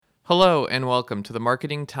Hello and welcome to the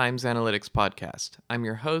Marketing Times Analytics podcast. I'm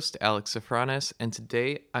your host, Alex Safranis, and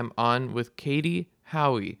today I'm on with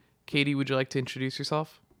Howie. Katie, would you like to introduce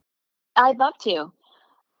yourself? I'd love to.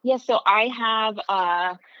 Yes, so I have,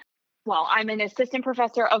 I'm an assistant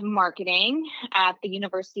professor of marketing at the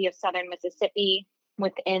University of Southern Mississippi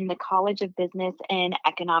within the College of Business and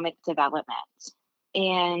Economic Development.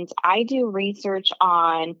 And I do research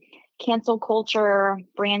on cancel culture,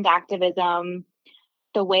 brand activism,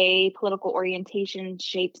 the way political orientation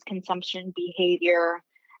shapes consumption behavior,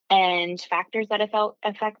 and factors that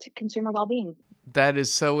affect consumer well-being. That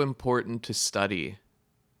is so important to study.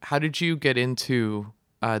 How did you get into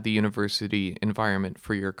the university environment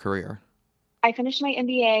for your career? I finished my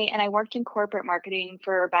MBA and I worked in corporate marketing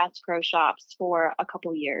for Bass Pro Shops for a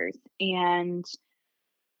couple years. And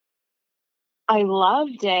I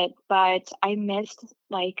loved it, but I missed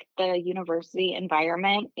the university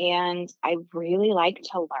environment, and I really like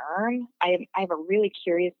to learn. I have a really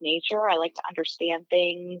curious nature. I like to understand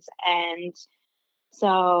things. And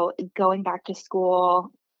so going back to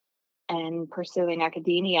school and pursuing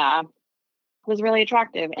academia was really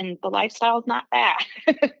attractive, and the lifestyle is not bad.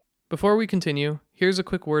 Before we continue, here's a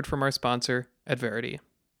quick word from our sponsor, Adverity.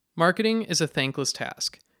 Marketing is a thankless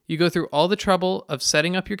task. You go through all the trouble of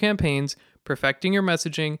setting up your campaigns, perfecting your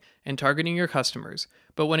messaging, and targeting your customers.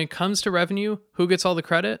 But when it comes to revenue, who gets all the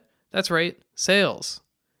credit? That's right, sales.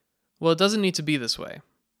 Well, it doesn't need to be this way.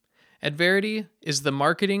 Adverity is the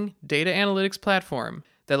marketing data analytics platform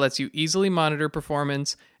that lets you easily monitor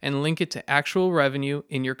performance and link it to actual revenue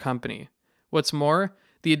in your company. What's more,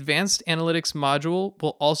 the advanced analytics module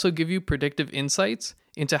will also give you predictive insights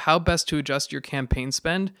into how best to adjust your campaign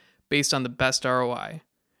spend based on the best ROI.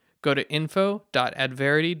 Go to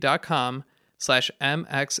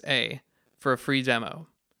info.adverity.com/MXA for a free demo.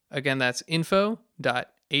 Again, that's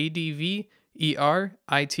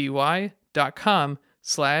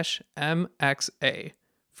info.adverity.com/MXA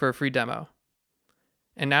for a free demo.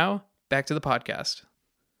 And now, back to the podcast.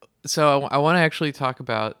 So I want to actually talk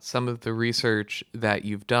about some of the research that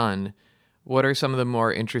you've done. What are some of the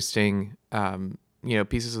more interesting,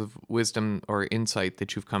 pieces of wisdom or insight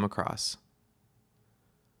that you've come across?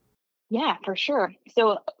 Yeah, for sure.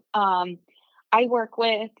 So I work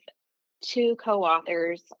with two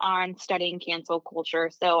co-authors on studying cancel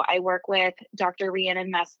culture. So I work with Dr.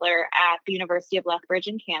 Rhiannon Messler at the University of Lethbridge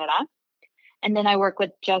in Canada. And then I work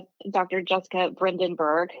with Dr. Jessica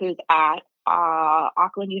Brindenberg, who's at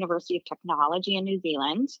Auckland University of Technology in New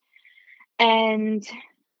Zealand. And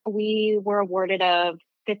we were awarded a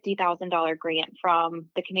 $50,000 grant from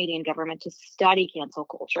the Canadian government to study cancel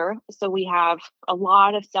culture. So we have a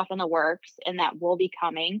lot of stuff in the works, and that will be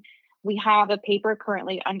coming. We have a paper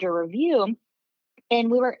currently under review,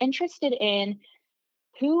 and we were interested in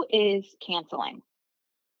who is canceling.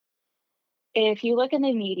 If you look in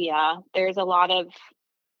the media, there's a lot of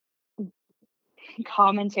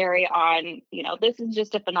commentary on, this is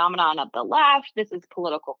just a phenomenon of the left, this is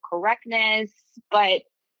political correctness, but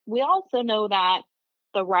we also know that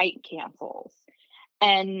the right cancels.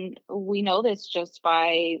 And we know this just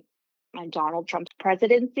by Donald Trump's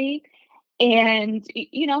presidency. And,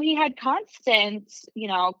 he had constant,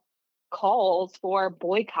 calls for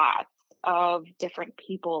boycotts of different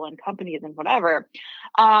people and companies and whatever.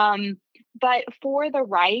 But for the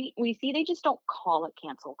right, we see they just don't call it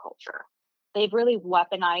cancel culture. They've really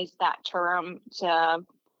weaponized that term to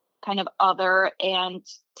kind of other and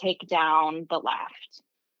take down the left.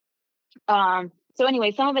 So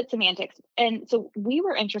anyway, some of it's semantics. And so we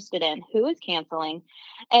were interested in who is canceling.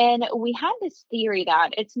 And we had this theory that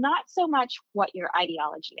it's not so much what your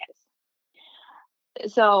ideology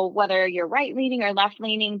is. So whether you're right-leaning or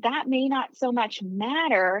left-leaning, that may not so much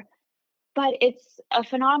matter, but it's a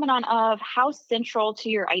phenomenon of how central to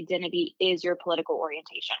your identity is your political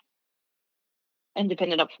orientation,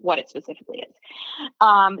 independent of what it specifically is.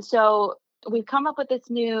 So we've come up with this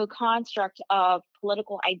new construct of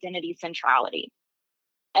political identity centrality.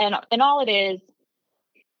 And all it is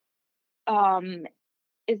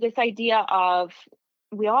this idea of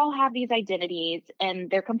we all have these identities, and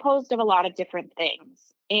they're composed of a lot of different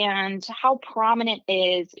things. And how prominent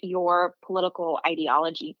is your political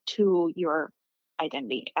ideology to your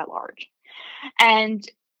identity at large? And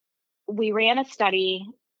we ran a study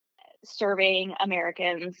surveying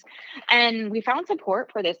Americans, and we found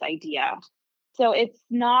support for this idea. So it's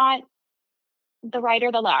not the right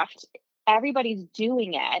or the left. Everybody's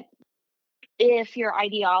doing it if your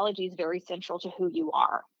ideology is very central to who you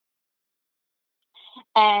are.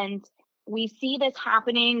 And we see this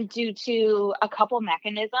happening due to a couple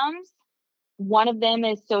mechanisms. One of them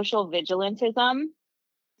is social vigilantism.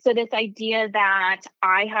 So this idea that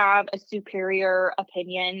I have a superior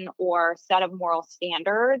opinion or set of moral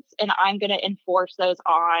standards, and I'm going to enforce those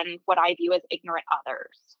on what I view as ignorant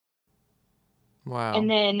others. Wow. And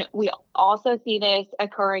then we also see this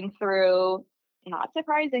occurring through, not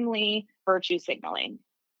surprisingly, virtue signaling.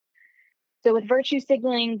 So with virtue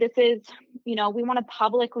signaling, this is, we want to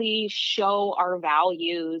publicly show our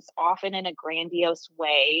values, often in a grandiose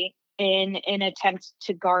way, in an attempt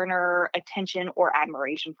to garner attention or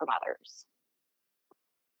admiration from others.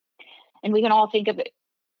 And we can all think of it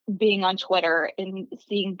being on Twitter and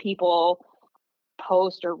seeing people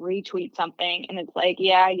post or retweet something, and it's like,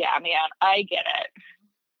 yeah, man, I get it.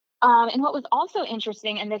 And what was also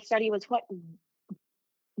interesting in this study was what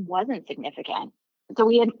wasn't significant. So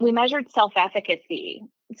we measured self-efficacy.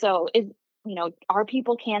 So are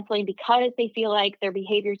people canceling because they feel like their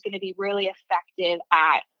behavior is going to be really effective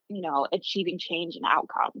at achieving change and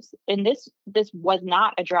outcomes? And this was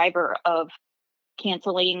not a driver of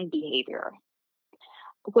canceling behavior,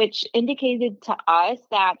 which indicated to us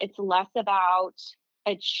that it's less about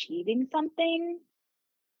achieving something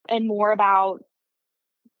and more about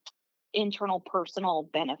internal personal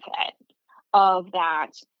benefit of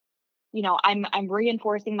that. I'm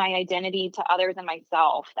reinforcing my identity to others and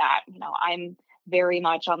myself that, I'm very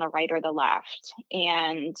much on the right or the left,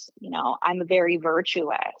 and, I'm very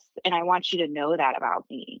virtuous, and I want you to know that about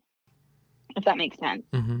me, if that makes sense.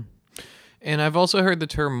 Mm-hmm. And I've also heard the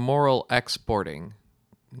term moral exporting.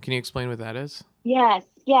 Can you explain what that is? Yes.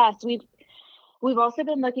 We've also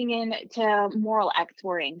been looking into moral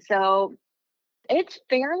exporting. So it's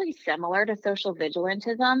fairly similar to social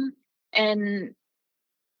vigilantism, and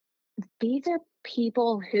these are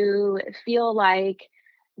people who feel like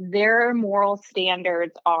their moral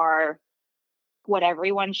standards are what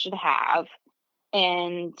everyone should have,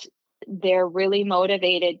 and they're really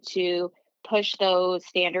motivated to push those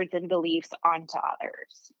standards and beliefs onto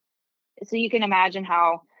others. So you can imagine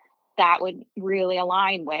how that would really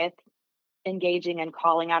align with engaging and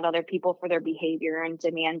calling out other people for their behavior and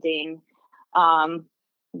demanding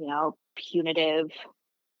punitive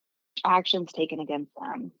actions taken against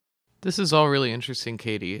them. This is all really interesting,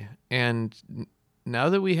 Katie. And now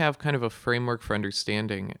that we have kind of a framework for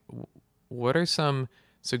understanding, what are some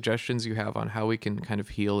suggestions you have on how we can kind of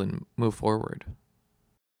heal and move forward?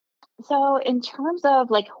 So in terms of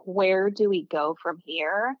like, where do we go from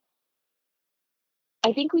here?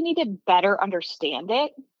 I think we need to better understand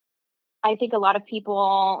it. I think a lot of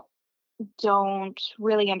people don't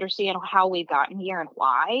really understand how we've gotten here and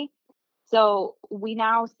why. So we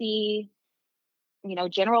now see,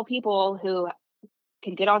 general people who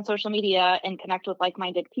can get on social media and connect with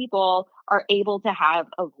like-minded people are able to have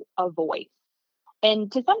a voice.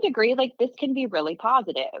 And to some degree, like, this can be really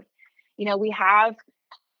positive. We have,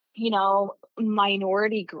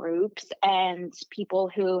 minority groups and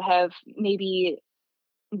people who have maybe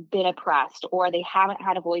been oppressed or they haven't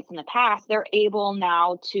had a voice in the past. They're able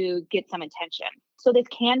now to get some attention. So this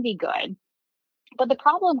can be good. But the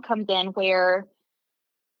problem comes in where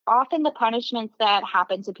often the punishments that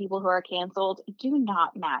happen to people who are canceled do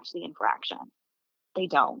not match the infraction. They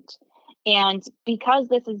don't. And because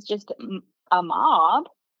this is just a mob,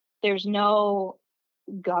 there's no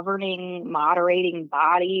governing, moderating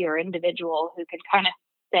body or individual who can kind of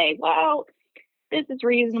say, well, this is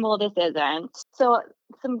reasonable, this isn't. So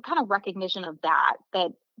some kind of recognition of that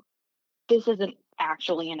this isn't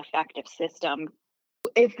actually an effective system.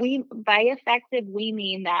 If by effective, we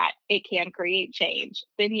mean that it can create change,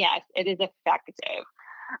 then yes, it is effective.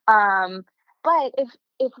 But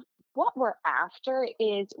if what we're after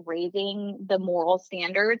is raising the moral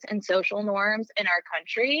standards and social norms in our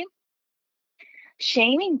country,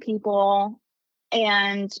 shaming people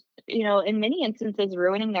and, in many instances,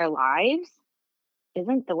 ruining their lives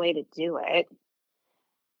isn't the way to do it.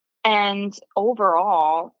 And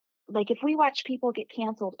overall, like, if we watch people get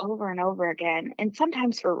canceled over and over again, and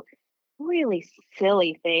sometimes for really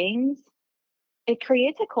silly things, it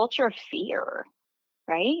creates a culture of fear,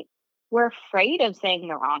 right? We're afraid of saying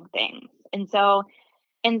the wrong things. And so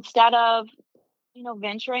instead of,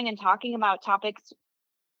 venturing and talking about topics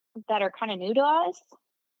that are kind of new to us,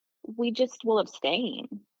 we just will abstain.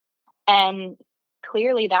 And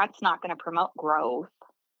clearly that's not going to promote growth.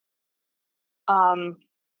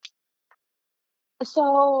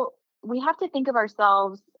 So we have to think of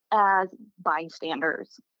ourselves as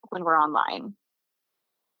bystanders when we're online.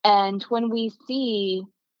 And when we see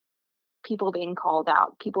people being called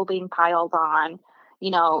out, people being piled on,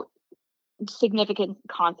 significant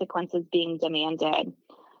consequences being demanded,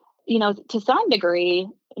 to some degree,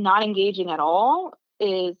 not engaging at all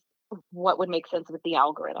is what would make sense with the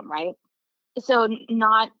algorithm, right? So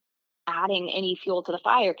not adding any fuel to the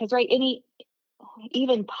fire, because right, any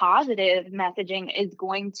even positive messaging is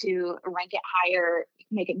going to rank it higher,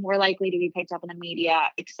 make it more likely to be picked up in the media,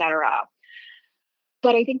 etc.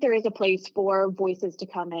 But I think there is a place for voices to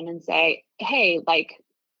come in and say, hey, like,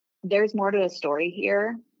 there's more to the story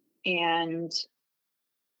here. And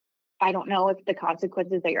I don't know if the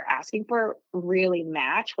consequences that you're asking for really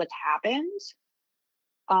match what's happened.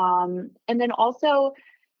 And then also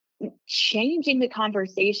changing the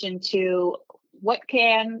conversation to, what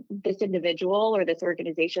can this individual or this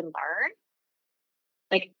organization learn?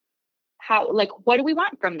 Like, how, like, what do we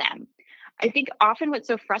want from them? I think often what's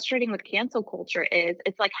so frustrating with cancel culture is,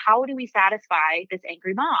 it's like, how do we satisfy this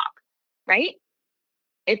angry mob, right?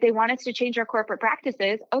 If they want us to change our corporate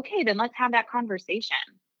practices, okay, then let's have that conversation.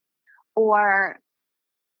 Or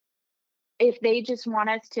if they just want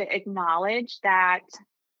us to acknowledge that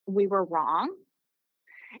we were wrong.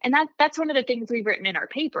 And that's one of the things we've written in our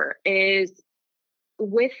paper is,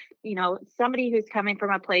 with, somebody who's coming from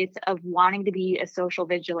a place of wanting to be a social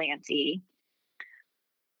vigilante,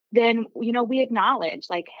 then, we acknowledge,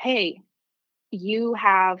 like, hey, you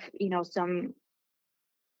have, some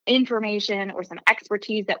information or some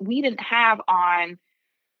expertise that we didn't have on,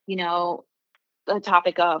 you know, the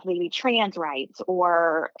topic of maybe trans rights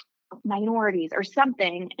or minorities or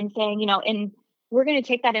something, and saying, and we're going to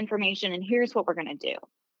take that information and here's what we're going to do.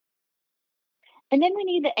 And then we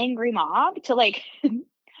need the angry mob to, like,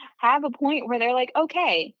 have a point where they're like,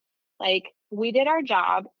 okay, like, we did our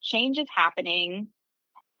job, change is happening.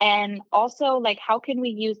 And also, like, how can we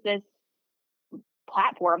use this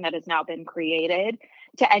platform that has now been created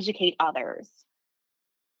to educate others?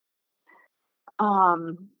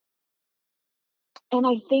 Um, and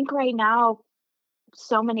I think right now,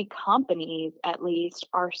 so many companies, at least,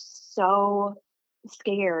 are so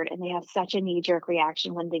scared and they have such a knee jerk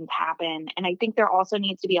reaction when things happen. And I think there also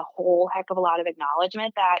needs to be a whole heck of a lot of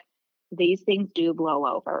acknowledgement that these things do blow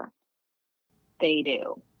over. They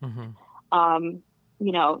do. Mm-hmm. Um,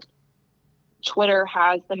 you know, Twitter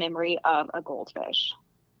has the memory of a goldfish.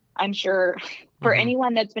 I'm sure for Mm-hmm.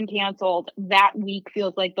 anyone that's been canceled, that week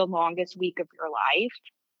feels like the longest week of your life.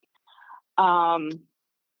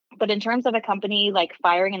 But in terms of a company like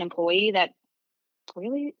firing an employee that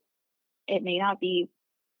really, it may not be,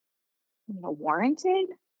 warranted,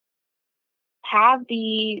 have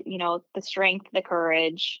the strength, the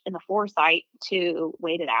courage, and the foresight to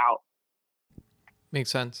wait it out.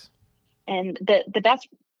 Makes sense. And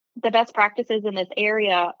the best practices in this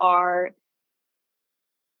area are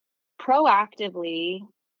proactively,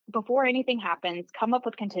 before anything happens, come up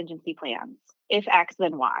with contingency plans. If X,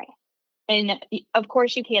 then Y. And of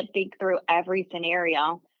course, you can't think through every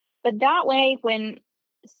scenario, but that way, when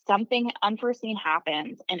something unforeseen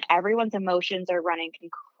happens and everyone's emotions are running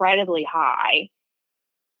incredibly high,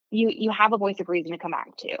 you have a voice of reason to come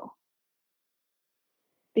back to.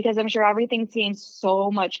 Because I'm sure everything seems so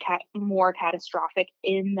much more catastrophic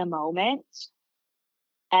in the moment,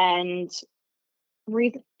 and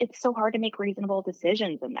it's so hard to make reasonable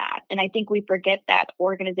decisions in that. And I think we forget that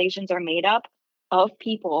organizations are made up of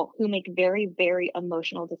people who make very, very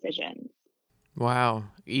emotional decisions. Wow.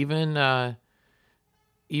 Even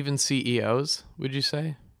CEOs, would you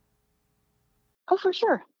say? Oh, for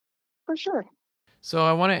sure. For sure. So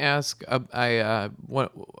I want to ask.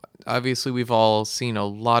 What obviously we've all seen a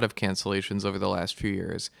lot of cancellations over the last few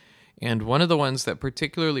years, and one of the ones that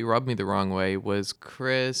particularly rubbed me the wrong way was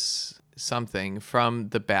Chris something from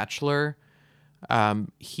The Bachelor.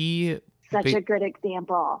 He, Such ba- a good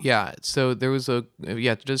example. yeah. So there was Just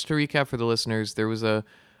to recap for the listeners, there was a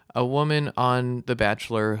woman on The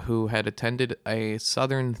Bachelor who had attended a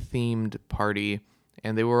Southern themed party,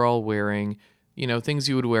 and they were all wearing, things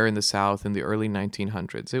you would wear in the South in the early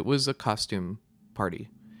 1900s. It was a costume party.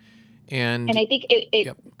 And And I think it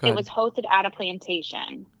yep, go it ahead. was hosted at a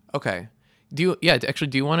plantation. Okay. Do you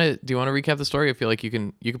want to recap the story? I feel like you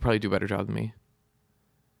could probably do a better job than me.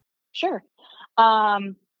 Sure.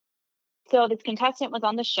 Um, so this contestant was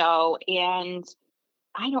on the show, and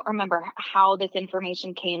I don't remember how this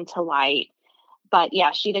information came to light, but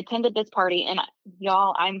yeah, she'd attended this party. And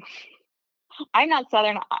y'all, I'm not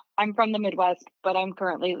Southern. I'm from the Midwest, but I'm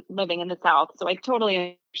currently living in the South, so I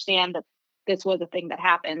totally understand that this was a thing that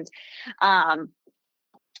happened. Um,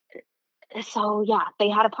 so yeah, they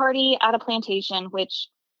had a party at a plantation, which,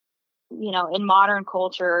 in modern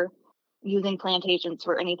culture, using plantations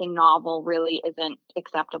for anything novel really isn't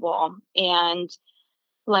acceptable. And,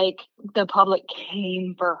 like, the public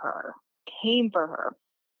came for her.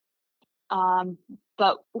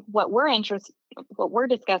 But what we're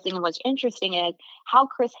discussing and what's interesting is how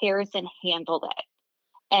Chris Harrison handled it.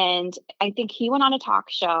 And I think he went on a talk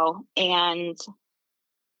show and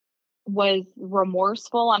was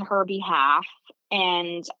remorseful on her behalf.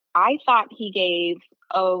 And I thought he gave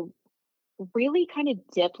a really kind of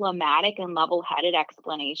diplomatic and level-headed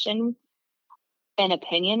explanation and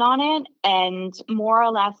opinion on it, and more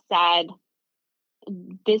or less said,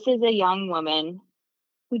 this is a young woman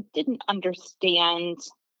who didn't understand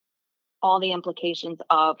all the implications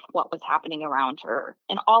of what was happening around her,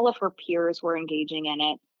 and all of her peers were engaging in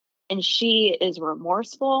it. And she is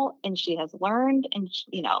remorseful, and she has learned, and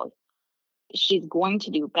she's going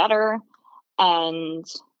to do better. And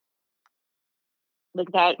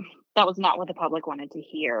like that was not what the public wanted to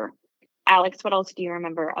hear. Alex, what else do you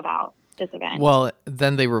remember about this event? Well,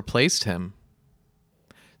 then they replaced him.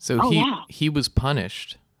 So Oh yeah. he was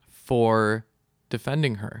punished for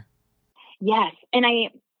defending her. Yes. And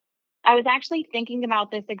I was actually thinking about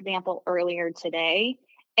this example earlier today,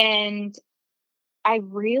 and I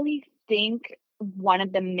really think one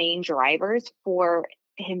of the main drivers for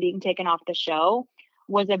him being taken off the show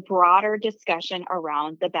was a broader discussion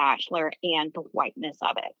around The Bachelor and the whiteness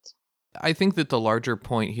of it. I think that the larger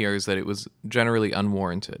point here is that it was generally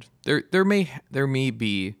unwarranted. There may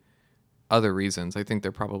be other reasons. I think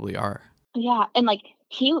there probably are. Yeah, and like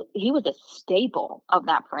he was a staple of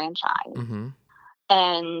that franchise. Mm-hmm.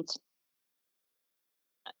 And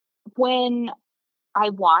when I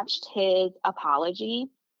watched his apology,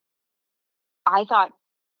 I thought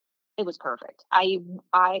it was perfect.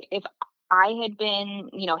 If I had been,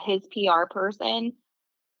 his PR person,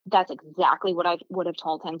 that's exactly what I would have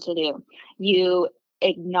told him to do. You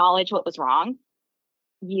acknowledge what was wrong.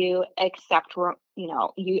 You accept,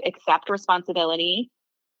 you accept responsibility.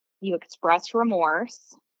 You express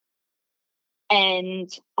remorse. And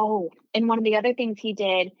and one of the other things he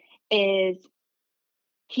did is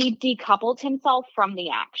he decoupled himself from the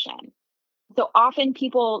action. So often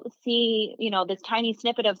people see, this tiny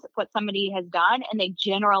snippet of what somebody has done and they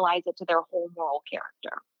generalize it to their whole moral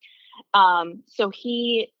character. So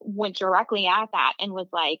he went directly at that and was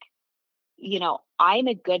like, I'm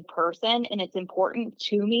a good person and it's important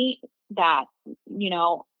to me that,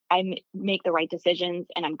 make the right decisions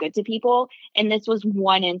and I'm good to people. And this was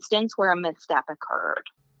one instance where a misstep occurred.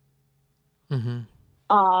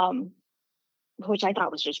 Mm-hmm. Which I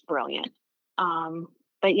thought was just brilliant.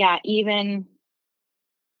 But yeah, even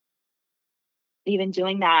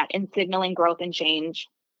doing that and signaling growth and change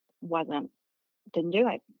didn't do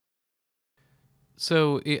it.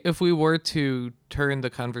 So if we were to turn the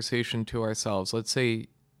conversation to ourselves, let's say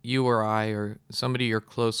you or I or somebody you're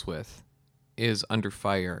close with is under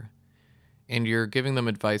fire and you're giving them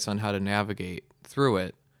advice on how to navigate through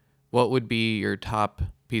it, what would be your top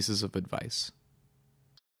pieces of advice?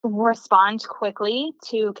 Respond quickly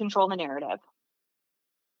to control the narrative.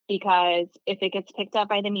 Because if it gets picked up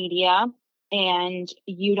by the media and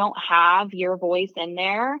you don't have your voice in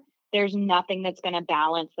there, there's nothing that's going to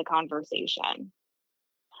balance the conversation.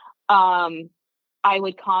 I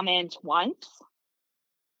would comment once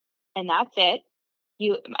and that's it.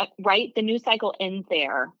 Right? The news cycle ends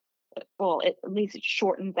there. Well, at least it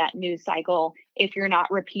shortens that news cycle if you're not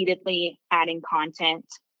repeatedly adding content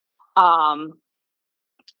that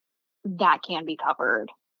can be covered.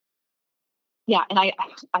 Yeah, and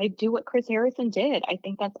I do what Chris Harrison did. I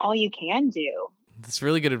think that's all you can do. That's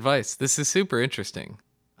really good advice. This is super interesting.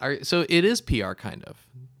 So it is PR kind of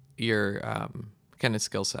your kind of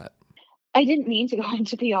skill set. I didn't mean to go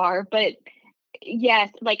into PR, but yes,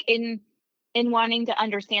 like in wanting to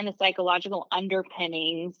understand the psychological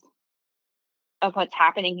underpinnings of what's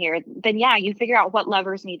happening here, then yeah, you figure out what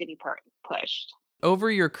levers need to be pushed. Over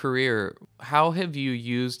your career, how have you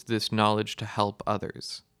used this knowledge to help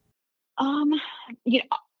others? You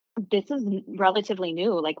know, this is relatively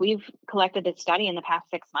new. Like we've collected this study in the past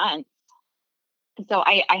 6 months. So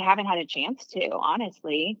I haven't had a chance to,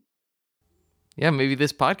 honestly. Yeah, maybe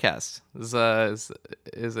this podcast is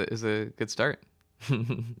a good start.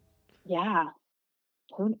 Yeah.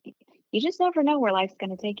 You just never know where life's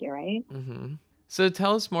going to take you, right? Mm-hmm. So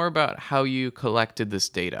tell us more about how you collected this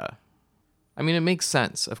data. I mean, it makes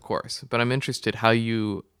sense, of course, but I'm interested how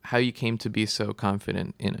you came to be so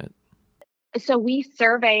confident in it. So we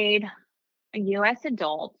surveyed US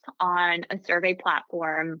adults on a survey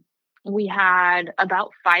platform. We had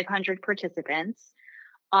about 500 participants.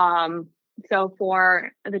 So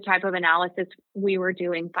for the type of analysis we were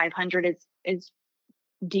doing, 500 is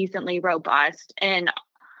decently robust, and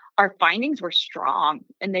our findings were strong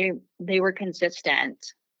and they were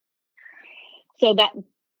consistent. So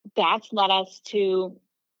that's led us to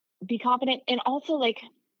be confident, and also like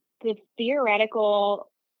the theoretical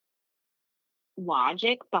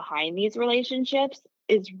logic behind these relationships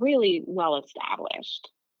is really well established,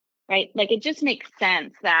 right? Like, it just makes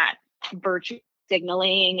sense that virtue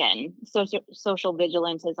signaling and social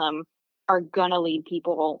vigilantism are going to lead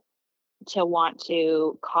people to want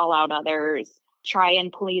to call out others, try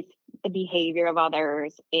and police the behavior of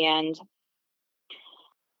others. And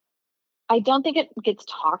I don't think it gets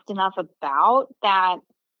talked enough about that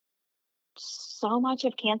so much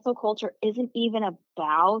of cancel culture isn't even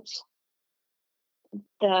about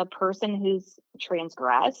the person who's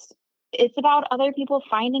transgressed. It's about other people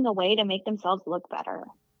finding a way to make themselves look better.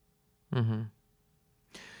 Mm-hmm.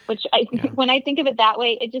 Which Yeah. when I think of it that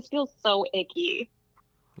way, it just feels so icky.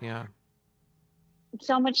 Yeah.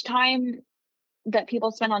 So much time that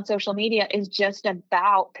people spend on social media is just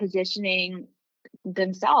about positioning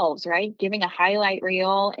themselves, right? Giving a highlight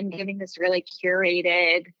reel and giving this really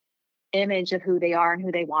curated image of who they are and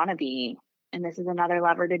who they want to be. And this is another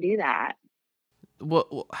lever to do that.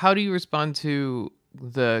 Well, how do you respond to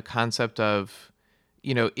the concept of,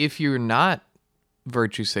 if you're not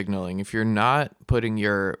virtue signaling, if you're not putting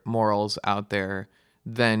your morals out there,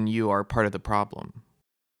 then you are part of the problem?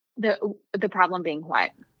 The problem being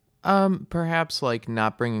what? Perhaps like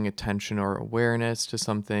not bringing attention or awareness to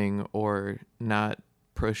something, or not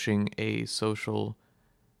pushing a social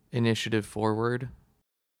initiative forward.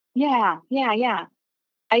 Yeah.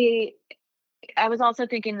 I I was also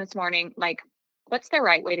thinking this morning, like, what's the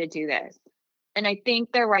right way to do this? And I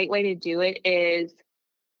think the right way to do it is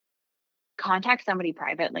contact somebody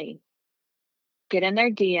privately, get in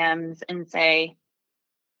their DMs and say,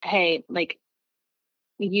 hey, like,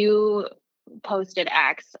 you posted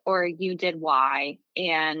X or you did Y.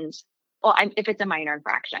 And, well, if it's a minor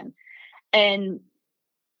infraction, and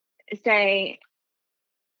say,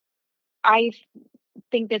 I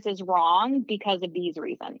think this is wrong because of these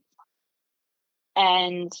reasons.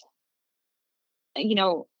 And, you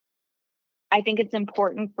know, I think it's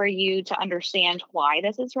important for you to understand why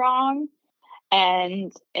this is wrong.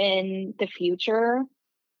 And in the future,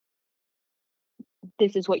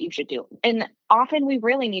 this is what you should do. And often we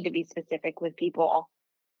really need to be specific with people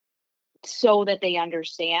so that they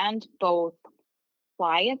understand both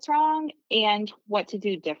why it's wrong and what to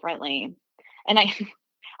do differently. And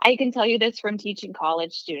I can tell you this from teaching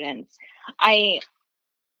college students.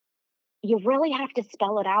 You really have to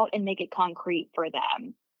spell it out and make it concrete for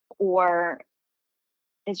them, or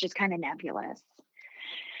it's just kind of nebulous.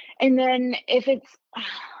 And then if it's,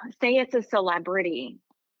 say it's a celebrity,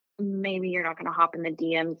 maybe you're not going to hop in the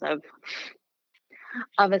DMs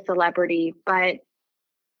of a celebrity, but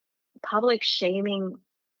public shaming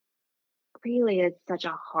really is such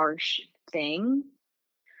a harsh thing.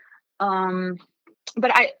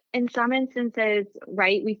 But in some instances,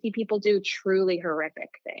 right, we see people do truly horrific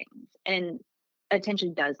things, and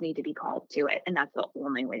attention does need to be called to it, and that's the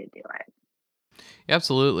only way to do it.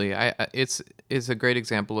 Absolutely. It's a great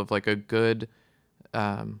example of like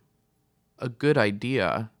um, a good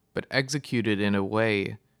idea, but executed in a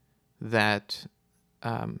way that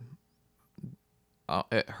um,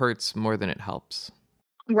 it hurts more than it helps.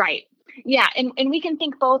 Right. Yeah, and we can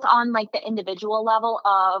think both on like the individual level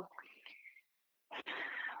of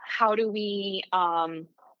how do we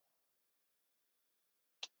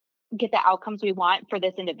get the outcomes we want for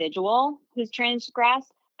this individual who's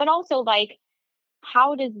transgressed, but also like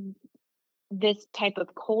how does this type of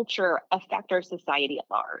culture affect our society at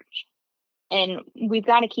large? And we've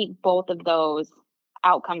got to keep both of those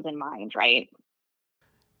outcomes in mind, right?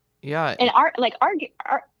 Yeah, And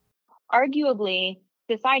arguably,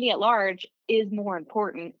 society at large is more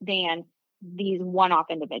important than these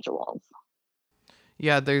one-off individuals.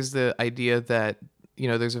 yeah. There's the idea that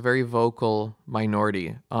there's a very vocal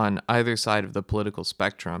minority on either side of the political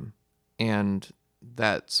spectrum, and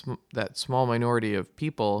that small minority of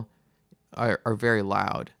people are very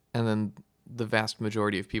loud, and then the vast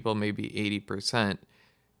majority of people, maybe 80%,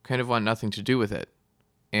 kind of want nothing to do with it,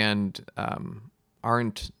 and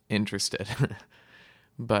aren't interested.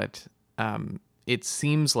 But it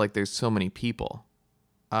seems like there's so many people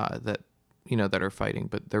that that are fighting,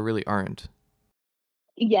 but there really aren't.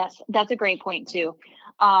 Yes, that's a great point too.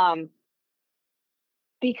 Um,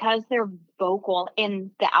 because they're vocal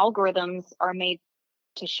and the algorithms are made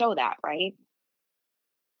to show that, right?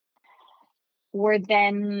 We're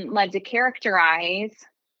then led to characterize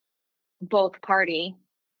both party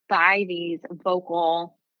by these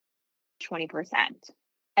vocal 20%.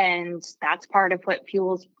 And that's part of what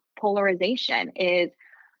fuels polarization is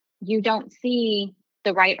you don't see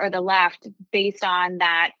the right or the left based on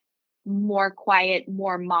that more quiet,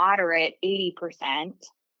 more moderate 80%.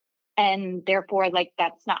 And therefore, like,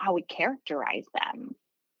 that's not how we characterize them.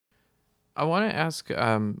 I want to ask,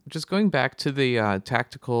 just going back to the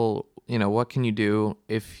tactical, what can you do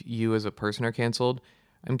if you as a person are canceled?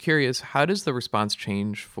 I'm curious, how does the response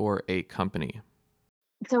change for a company?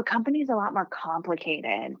 So a company is a lot more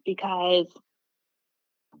complicated because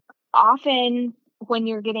often when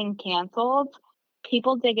you're getting canceled,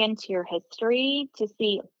 people dig into your history to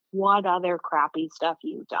see what other crappy stuff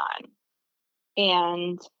you've done.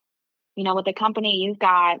 And, with the company, you've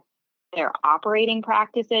got their operating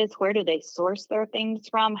practices. Where do they source their things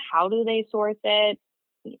from? How do they source it?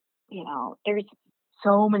 There's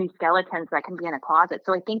so many skeletons that can be in a closet.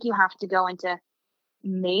 So I think you have to go into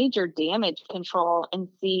major damage control and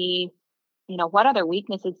see, what other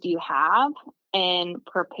weaknesses do you have and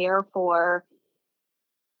prepare for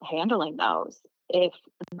handling those if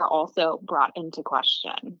they're also brought into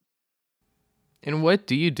question. And what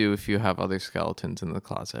do you do if you have other skeletons in the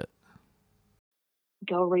closet?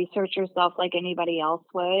 Go research yourself like anybody else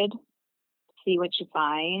would, see what you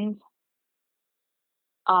find.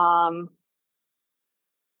 Um,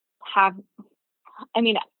 have, I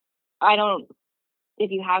mean, I don't, if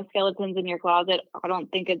you have skeletons in your closet, I don't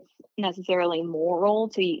think it's necessarily moral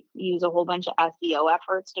to use a whole bunch of SEO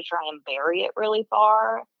efforts to try and bury it really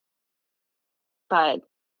far, but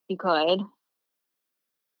you could.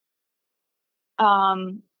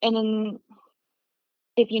 And then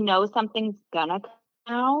if you know something's gonna come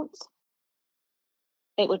out,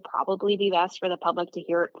 it would probably be best for the public to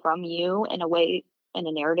hear it from you in a way, in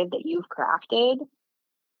a narrative that you've crafted.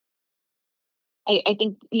 I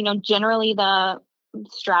think, generally the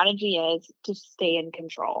strategy is to stay in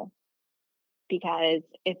control, because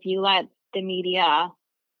if you let the media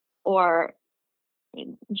or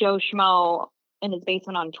Joe Schmo in his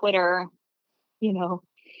basement on Twitter, you know,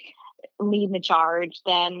 lead the charge,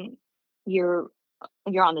 then you're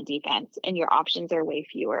on the defense and your options are way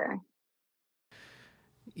fewer.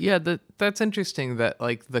 Yeah, that's interesting that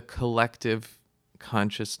like the collective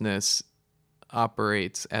consciousness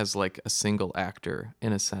operates as like a single actor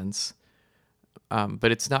in a sense,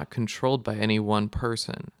 but it's not controlled by any one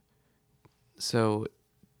person. So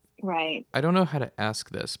Right. I don't know how to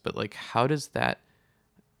ask this, but like, how does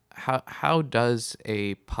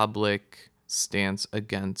a public stance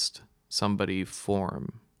against somebody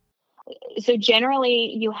form? So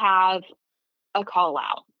generally you have a call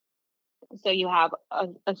out. So you have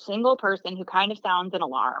a single person who kind of sounds an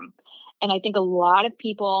alarm. And I think a lot of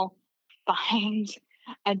people find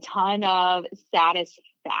a ton of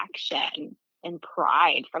satisfaction and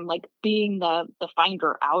pride from like being the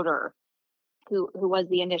finder outer who was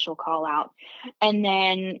the initial call out. And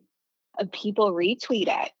then people retweet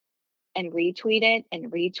it and retweet it and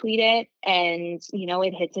retweet it. And,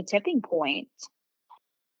 it hits a tipping point.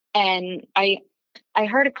 And I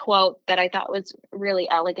heard a quote that I thought was really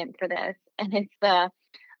elegant for this. And it's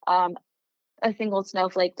um, a single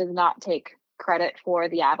snowflake does not take credit for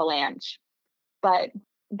the avalanche, but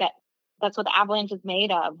that that's what the avalanche is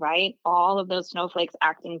made of, right? All of those snowflakes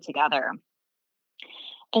acting together.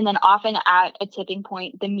 And then often at a tipping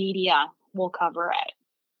point, the media will cover it.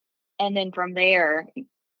 And then from there,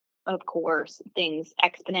 of course, things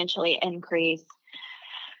exponentially increase.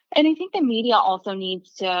 And I think the media also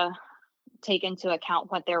needs to take into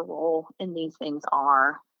account what their role in these things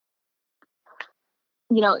are.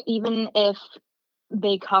 Even if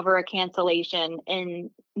they cover a cancellation and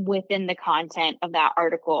within the content of that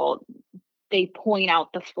article, they point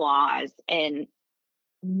out the flaws and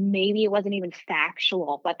maybe it wasn't even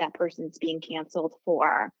factual what that person's being canceled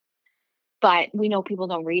for. But we know people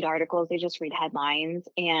don't read articles, they just read headlines.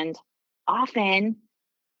 And often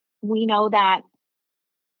we know that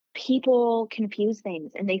people confuse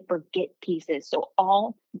things and they forget pieces. So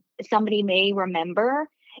all somebody may remember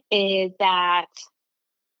is that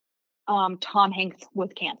Tom Hanks was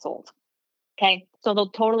canceled. Okay, so they'll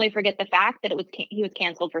totally forget the fact that he was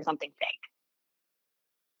canceled for something fake.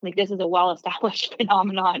 Like this is a well-established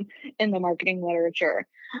phenomenon in the marketing literature.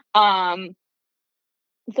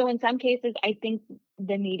 So in some cases, I think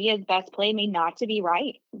the media's best play may not to be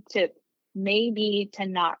right, to maybe to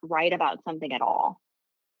not write about something at all.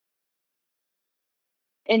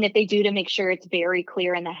 And if they do, to make sure it's very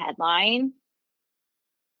clear in the headline,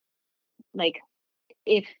 like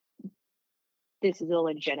if this is a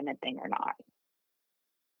legitimate thing or not.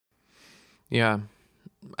 Yeah,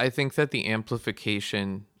 I think that the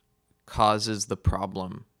amplification causes the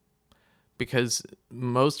problem because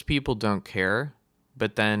most people don't care,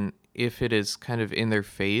 but then if it is kind of in their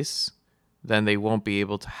face, then they won't be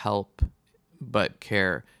able to help but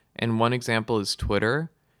care. And one example is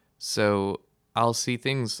Twitter. So I'll see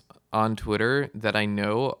things on Twitter that I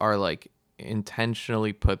know are like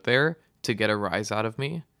intentionally put there to get a rise out of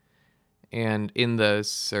me. and in the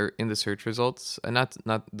search results, and not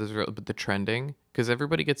but the trending, because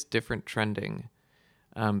everybody gets different trending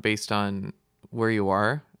based on where you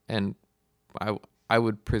are, and I I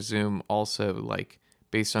would presume also like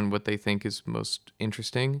based on what they think is most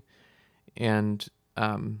interesting, and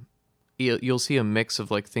you'll see a mix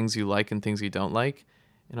of like things you like and things you don't like,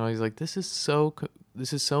 and I was like, this is so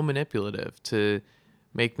manipulative to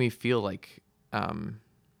make me feel like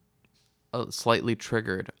slightly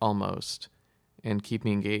triggered almost, and keep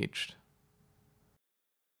me engaged.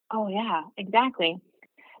 Oh yeah, exactly.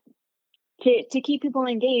 To keep people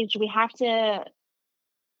engaged, we have to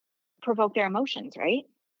provoke their emotions, right?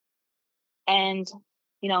 And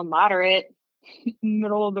moderate,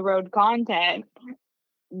 middle of the road content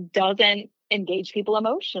doesn't engage people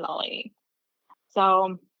emotionally.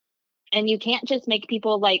 So, and you can't just make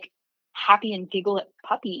people like happy and giggle at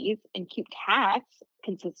puppies and cute cats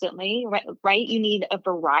consistently, right? Right? You need a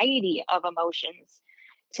variety of emotions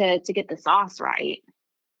to get the sauce right.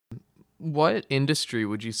 What industry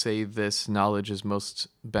would you say this knowledge is most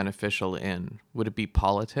beneficial in? Would it be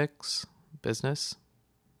politics, business?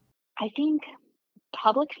 I think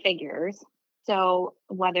public figures. So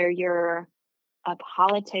whether you're a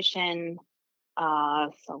politician, a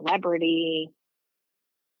celebrity,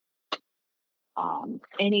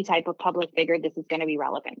 any type of public figure, this is going to be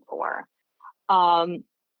relevant for. Um,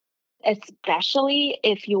 Especially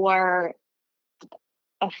if you're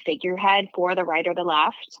a figurehead for the right or the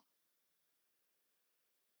left.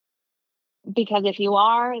 Because if you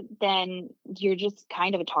are, then you're just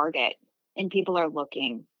kind of a target and people are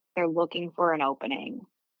looking. They're looking for an opening.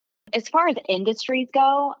 As far as industries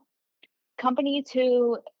go, companies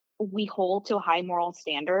who we hold to a high moral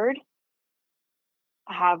standard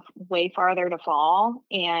have way farther to fall,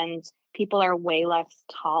 and people are way less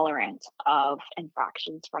tolerant of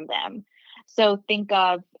infractions from them. So think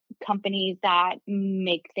of companies that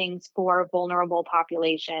make things for vulnerable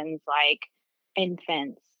populations like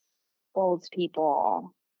infants, old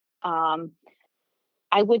people. Um,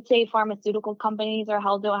 I would say pharmaceutical companies are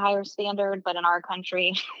held to a higher standard, but in our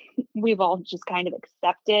country, we've all just kind of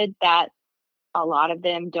accepted that a lot of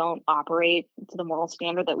them don't operate to the moral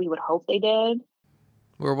standard that we would hope they did.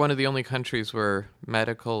 We're one of the only countries where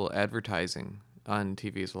medical advertising on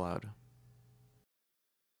TV is allowed.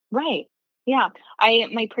 Right. Yeah.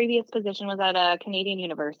 My previous position was at a Canadian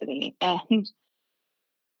university, and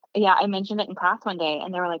yeah, I mentioned it in class one day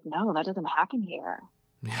and they were like, "No, that doesn't happen here."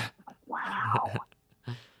 Yeah. Like, wow.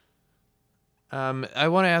 I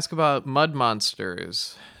want to ask about mud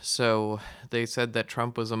monsters. So they said that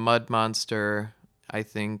Trump was a mud monster. I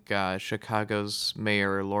think Chicago's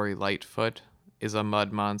Mayor Lori Lightfoot is a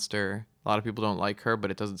mud monster. A lot of people don't like her, but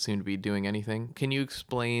it doesn't seem to be doing anything. Can you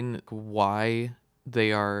explain why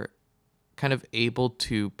they are kind of able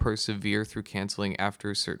to persevere through canceling after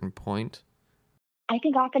a certain point? I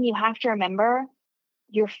think often you have to remember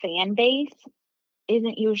your fan base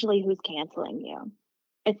isn't usually who's canceling you.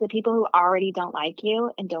 It's the people who already don't like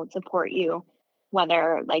you and don't support you,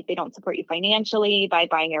 whether like they don't support you financially by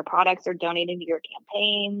buying your products or donating to your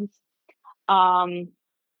campaigns. Um,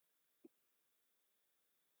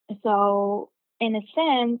 so in a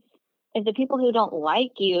sense, if the people who don't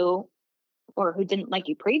like you or who didn't like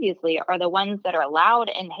you previously are the ones that are loud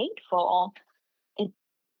and hateful, it,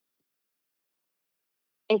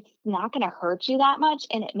 it's not going to hurt you that much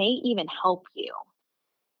and it may even help you.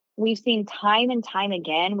 We've seen time and time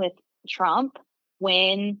again with Trump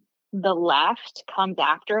when the left comes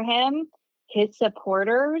after him, his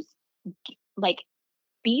supporters like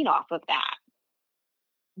feed off of that.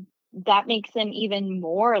 That makes them even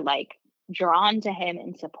more like drawn to him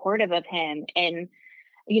and supportive of him. And,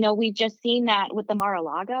 we've just seen that with the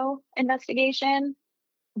Mar-a-Lago investigation.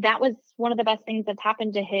 That was one of the best things that's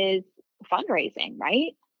happened to his fundraising,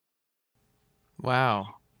 right? Wow.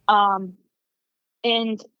 Um,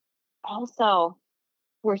 and also,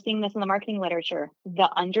 we're seeing this in the marketing literature. The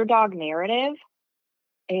underdog narrative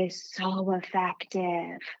is so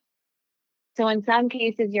effective. So in some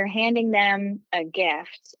cases, you're handing them a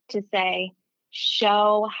gift to say,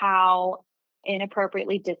 show how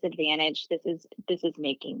inappropriately disadvantaged this is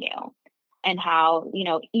making you, and how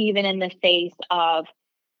even in the face of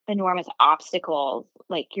enormous obstacles,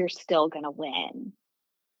 like you're still gonna win.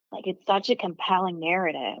 Like it's such a compelling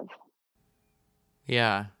narrative.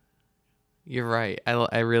 Yeah, you're right.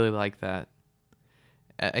 I really like that.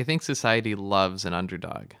 I think society loves an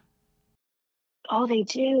underdog. Oh, they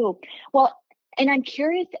do. Well, and I'm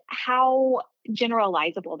curious how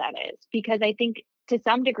generalizable that is, because I think to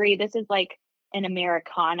some degree this is like an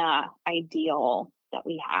Americana ideal that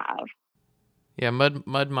we have. Yeah,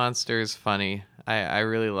 Mud Monster is funny. I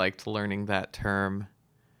really liked learning that term.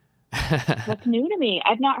 That's new to me.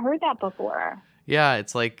 I've not heard that before. Yeah,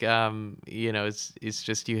 it's like it's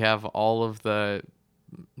just you have all of the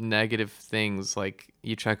negative things, like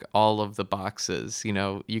you check all of the boxes.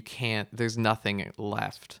 You can't. There's nothing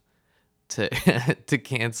left to to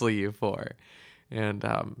cancel you for, and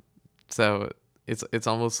so it's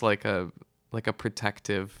almost like a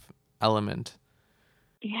protective element.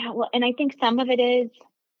 Yeah, well, and I think some of it is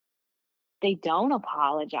they don't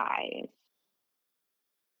apologize.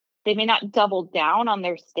 They may not double down on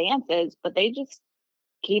their stances, but they just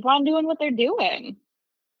keep on doing what they're doing.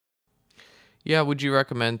 Yeah, would you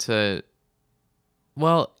recommend to?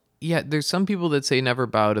 Well, yeah, there's some people that say never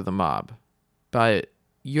bow to the mob, but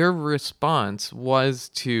your response was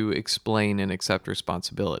to explain and accept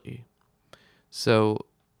responsibility. So,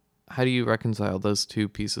 how do you reconcile those two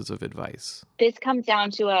pieces of advice? This comes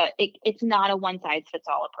down to it's not a one size fits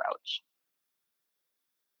all approach.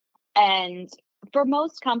 And for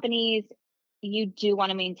most companies, you do want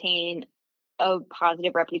to maintain a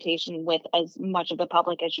positive reputation with as much of the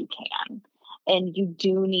public as you can. And you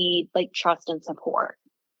do need like trust and support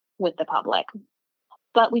with the public.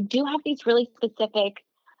 But we do have these really specific,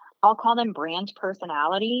 I'll call them brand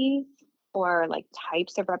personalities or like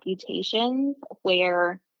types of reputations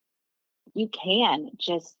where you can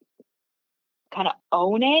just kind of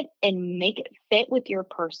own it and make it fit with your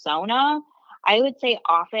persona. I would say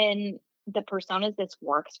often the personas this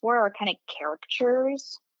works for are kind of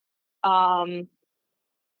caricatures. Um,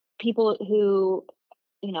 People who,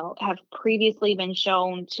 have previously been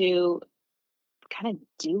shown to kind of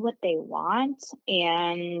do what they want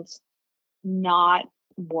and not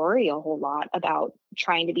worry a whole lot about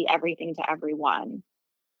trying to be everything to everyone.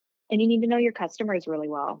 And you need to know your customers really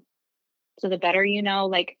well. So the better you know,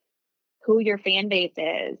 like who your fan base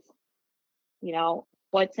is,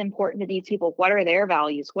 what's important to these people, what are their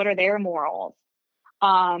values, what are their morals.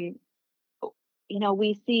 Um,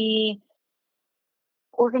 we see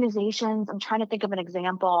organizations, I'm trying to think of an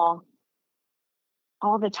example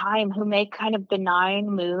all the time, who make kind of benign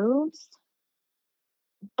moves.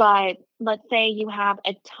 But let's say you have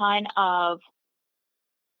a ton of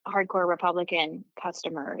hardcore Republican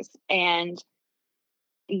customers and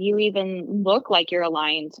you even look like you're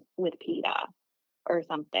aligned with PETA or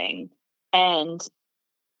something, and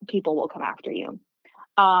people will come after you.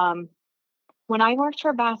 Um, when I worked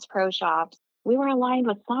for Bass Pro Shops, we were aligned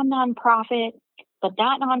with some nonprofit, but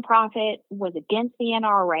that nonprofit was against the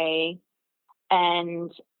NRA,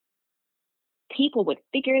 and people would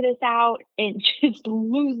figure this out and just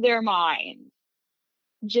lose their minds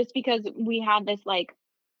just because we had this like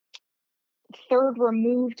third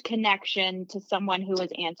removed connection to someone who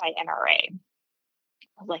was anti-NRA.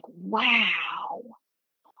 I was like, wow.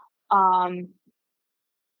 Um,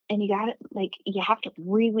 and you have to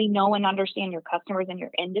really know and understand your customers and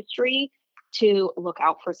your industry to look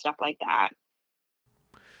out for stuff like that.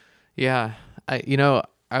 Yeah,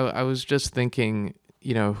 I was just thinking,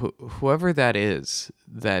 whoever that is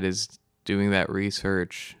doing that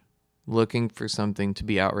research, looking for something to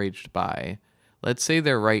be outraged by, let's say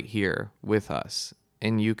they're right here with us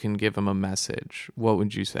and you can give them a message. What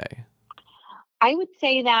would you say? I would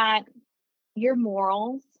say that your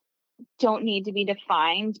morals don't need to be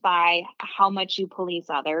defined by how much you police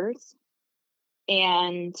others.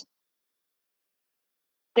 And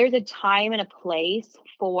there's a time and a place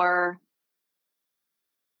for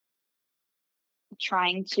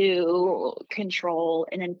trying to control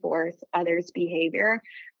and enforce others' behavior,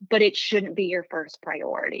 but it shouldn't be your first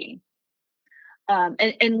priority.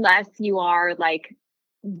 Unless you are like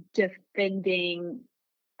defending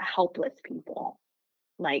helpless people.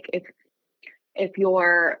 Like if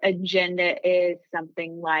your agenda is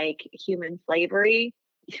something like human slavery,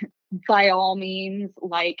 by all means,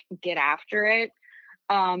 like get after it.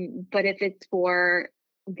 But if it's for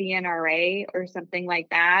the NRA or something like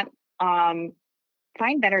that,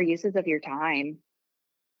 find better uses of your time,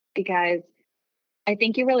 because I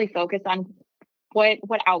think you really focus on what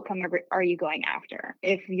outcome are you going after.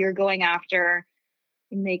 If you're going after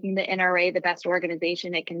making the NRA the best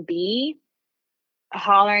organization it can be,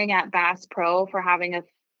 hollering at Bass Pro for having a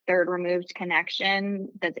third removed connection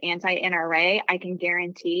that's anti-NRA, I can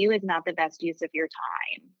guarantee you is not the best use of your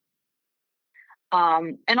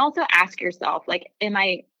time. And also ask yourself, like, am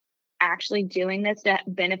I actually doing this to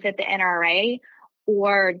benefit the NRA,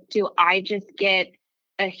 or do I just get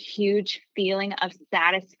a huge feeling of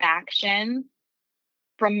satisfaction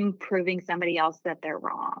from proving somebody else that they're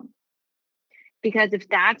wrong? Because if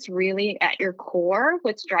that's really at your core,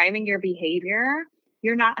 what's driving your behavior,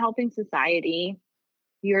 you're not helping society.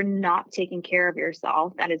 you're not taking care of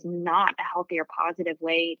yourself. That is not a healthy or positive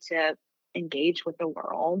way to engage with the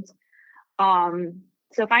world.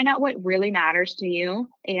 So find out what really matters to you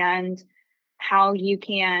and how you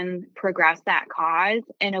can progress that cause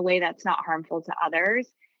in a way that's not harmful to others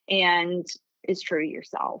and is true to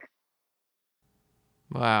yourself.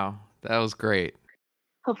 Wow, that was great.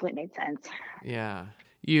 Hopefully it made sense. Yeah.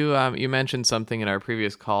 You mentioned something in our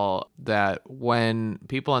previous call that when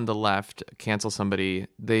people on the left cancel somebody,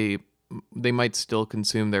 they might still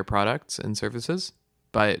consume their products and services,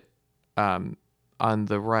 but on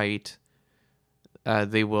the right,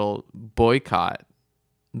 they will boycott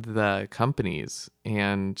the companies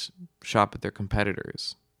and shop at their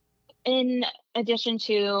competitors. In addition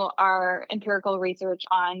to our empirical research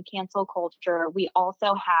on cancel culture, we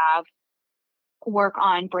also have work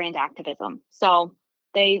on brand activism. So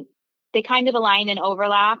they kind of align and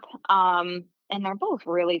overlap, and they're both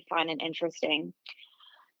really fun and interesting.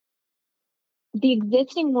 The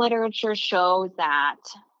existing literature shows that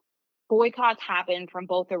boycotts happen from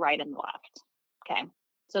both the right and the left. Okay,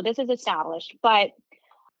 so this is established, but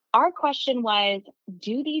our question was,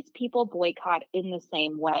 do these people boycott in the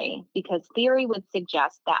same way? Because theory would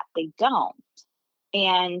suggest that they don't.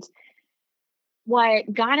 And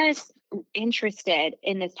what got us interested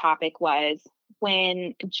in this topic was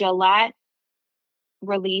when Gillette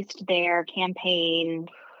released their campaign,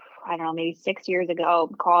 I don't know, maybe 6 years ago,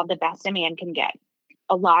 called The Best a Man Can Get.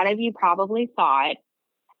 A lot of you probably thought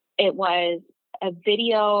it was a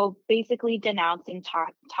video basically denouncing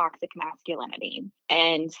toxic masculinity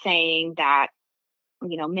and saying that,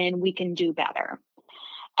 men, we can do better.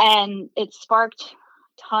 And it sparked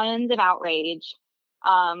tons of outrage.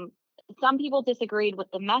 Some people disagreed with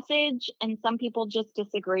the message, and some people just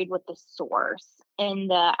disagreed with the source in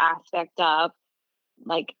the aspect of,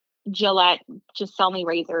 like, Gillette, just sell me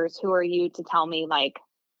razors. Who are you to tell me, like,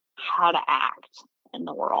 how to act in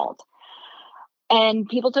the world? And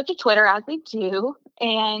people took to Twitter, as they do.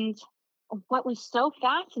 And what was so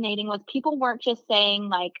fascinating was people weren't just saying,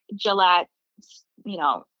 like, Gillette,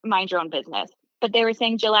 mind your own business, but they were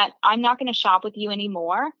saying, Gillette, I'm not going to shop with you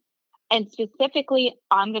anymore. And specifically,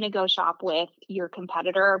 I'm going to go shop with your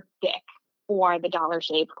competitor, Bic, or the Dollar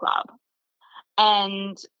Shave Club.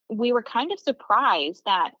 And we were kind of surprised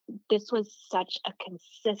that this was such a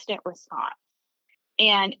consistent response.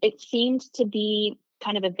 And it seemed to be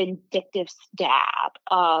kind of a vindictive stab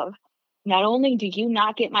of, not only do you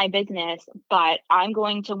not get my business, but I'm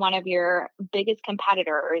going to one of your biggest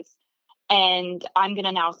competitors and I'm going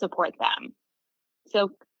to now support them.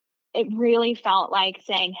 So it really felt like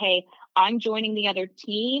saying, hey, I'm joining the other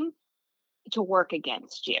team to work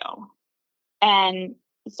against you. And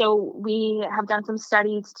so we have done some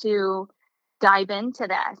studies to dive into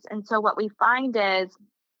this. And so what we find is,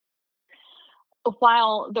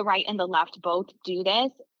 while the right and the left both do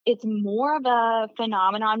this, it's more of a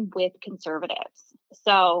phenomenon with conservatives.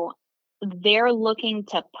 So they're looking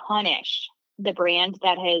to punish the brand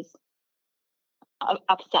that has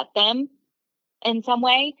upset them in some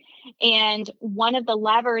way. And one of the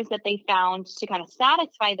levers that they found to kind of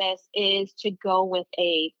satisfy this is to go with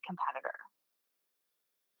a competitor.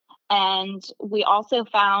 And we also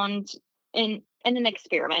found in an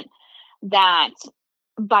experiment that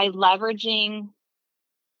by leveraging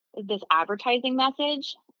this advertising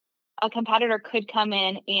message, a competitor could come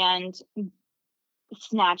in and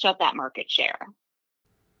snatch up that market share.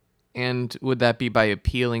 And would that be by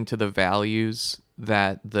appealing to the values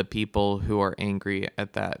that the people who are angry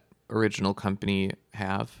at that original company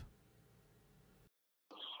have?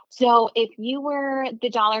 So if you were the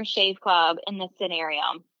Dollar Shave Club in this scenario,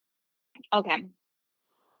 okay,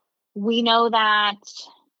 we know that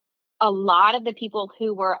a lot of the people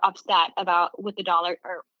who were upset with the dollar,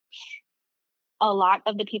 or a lot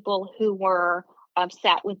of the people who were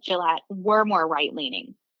upset with Gillette were more right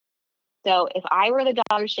leaning. So if I were the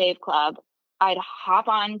Dollar Shave Club, I'd hop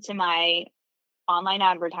on to my online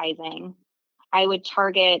advertising. I would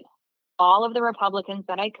target all of the Republicans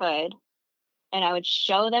that I could, and I would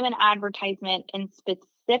show them an advertisement and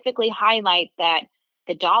specifically highlight that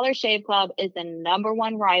the Dollar Shave Club is the number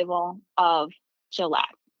one rival of Gillette,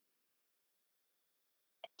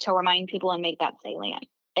 to remind people and make that salient.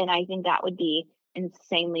 And I think that would be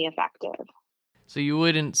insanely effective. So you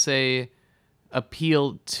wouldn't say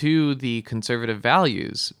appeal to the conservative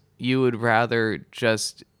values. You would rather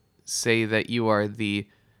just say that you are the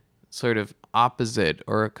sort of opposite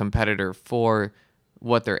or a competitor for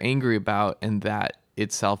what they're angry about, and that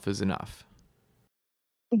itself is enough.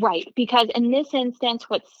 Right. Because in this instance,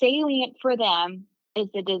 what's salient for them is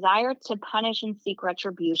the desire to punish and seek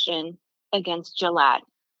retribution against Gillette.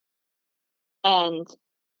 And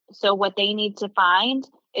So what they need to find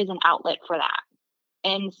is an outlet for that.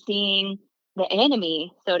 And seeing the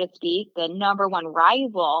enemy, so to speak, the number one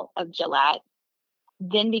rival of Gillette,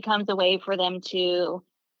 then becomes a way for them to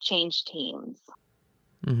change teams.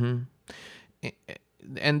 Mm-hmm.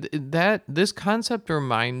 And this concept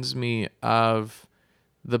reminds me of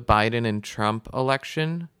the Biden and Trump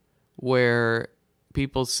election, where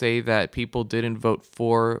people say that people didn't vote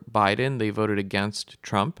for Biden, they voted against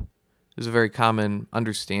Trump. There's a very common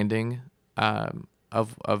understanding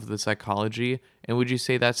of the psychology. And would you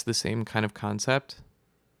say that's the same kind of concept?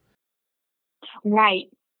 Right.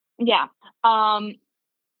 Yeah.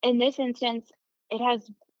 In this instance, it has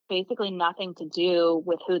basically nothing to do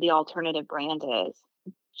with who the alternative brand is,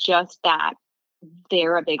 just that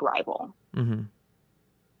they're a big rival, Mm-hmm.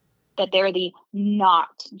 that they're the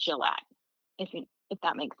not Gillette, if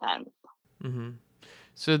that makes sense. Mm-hmm.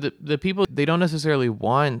 So the people, they don't necessarily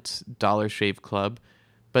want Dollar Shave Club,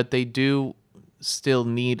 but they do still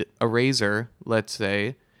need a razor, let's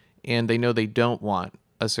say, and they know they don't want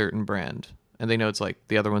a certain brand, and they know it's like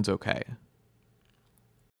the other one's okay.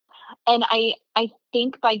 And I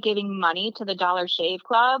think by giving money to the Dollar Shave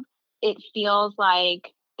Club, it feels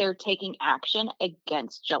like they're taking action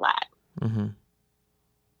against Gillette. Mm-hmm.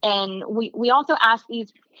 And we also asked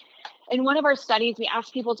these in one of our studies, we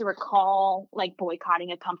asked people to recall like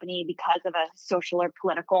boycotting a company because of a social or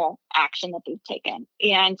political action that they've taken.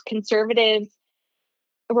 And conservatives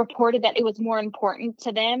reported that it was more important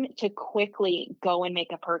to them to quickly go and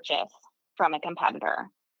make a purchase from a competitor.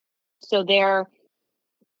 So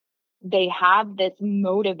they have this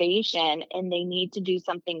motivation and they need to do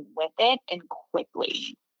something with it and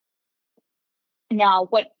quickly. Now,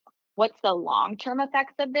 what's the long-term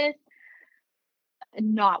effects of this?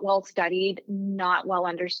 Not well studied, not well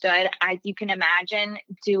understood. As you can imagine,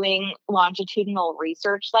 doing longitudinal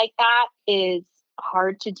research like that is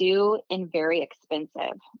hard to do and very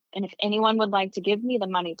expensive. And if anyone would like to give me the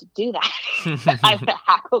money to do that, I would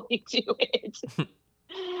happily do it.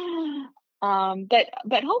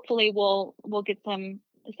 But hopefully we'll get some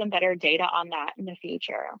better data on that in the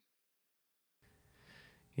future.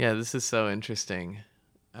 Yeah, this is so interesting.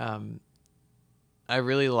 I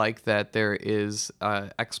really like that there is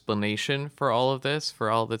an explanation for all of this, for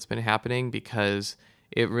all that's been happening, because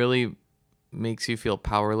it really makes you feel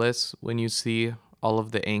powerless when you see all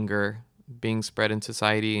of the anger being spread in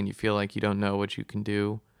society and you feel like you don't know what you can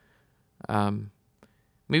do. Um,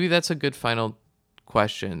 Maybe that's a good final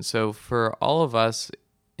question. So, for all of us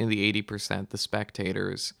in the 80%, the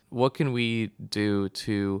spectators, what can we do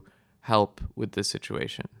to help with this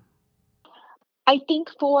situation? I think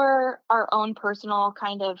for our own personal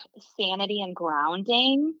kind of sanity and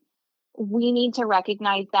grounding, we need to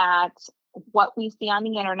recognize that what we see on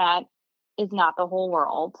the internet is not the whole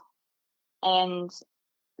world. And,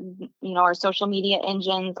 our social media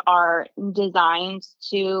engines are designed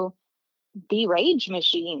to be rage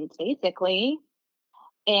machines, basically.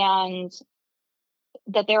 And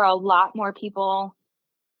that there are a lot more people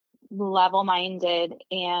level minded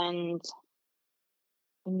and,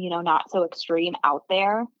 not so extreme out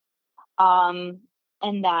there. And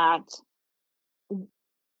that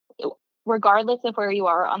regardless of where you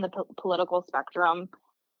are on the political spectrum,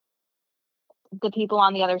 the people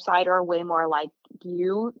on the other side are way more like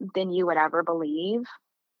you than you would ever believe.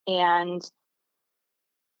 And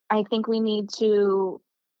I think we need to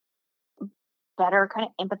better kind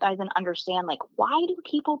of empathize and understand, like, why do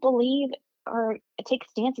people believe or take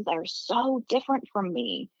stances that are so different from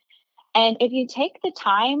me? And if you take the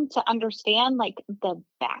time to understand like the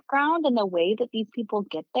background and the way that these people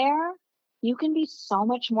get there, you can be so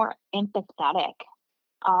much more empathetic.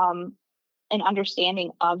 Um, and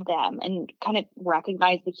understanding of them and kind of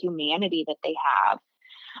recognize the humanity that they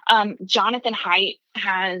have. Jonathan Haidt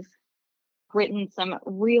has written some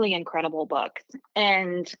really incredible books,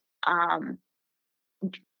 and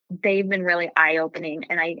they've been really eye-opening,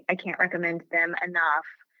 and I can't recommend them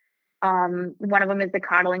enough. One of them is The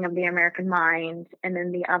Coddling of the American Mind, and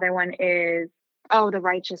then the other one is The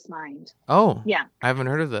Righteous Mind. Oh, Yeah. I haven't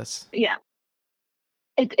heard of this. Yeah.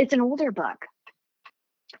 It's an older book.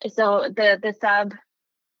 So the sub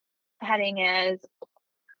heading is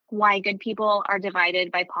Why Good People Are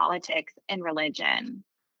Divided by Politics and Religion.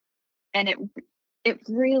 And it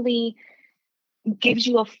really gives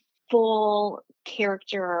you a full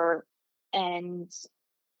character and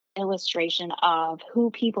illustration of who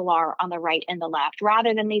people are on the right and the left,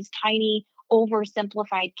 rather than these tiny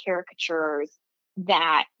oversimplified caricatures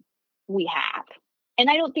that we have. And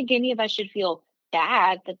I don't think any of us should feel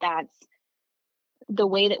bad that that's the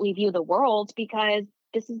way that we view the world, because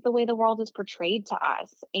this is the way the world is portrayed to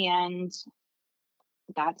us. And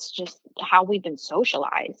that's just how we've been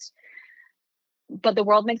socialized. But the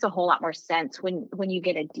world makes a whole lot more sense when you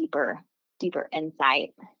get a deeper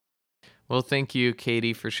insight. Well, thank you,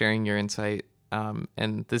 Katie, for sharing your insight.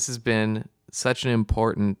 And this has been such an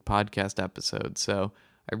important podcast episode. So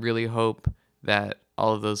I really hope that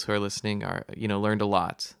all of those who are listening are, learned a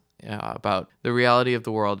lot about the reality of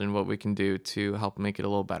the world and what we can do to help make it a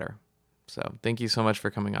little better. So thank you so much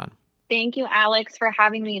for coming on. Thank you, Alex, for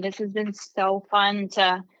having me. This has been so fun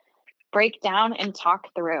to break down and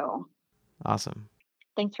talk through. Awesome.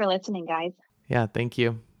 Thanks for listening, guys. Yeah, thank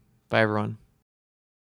you. Bye, everyone.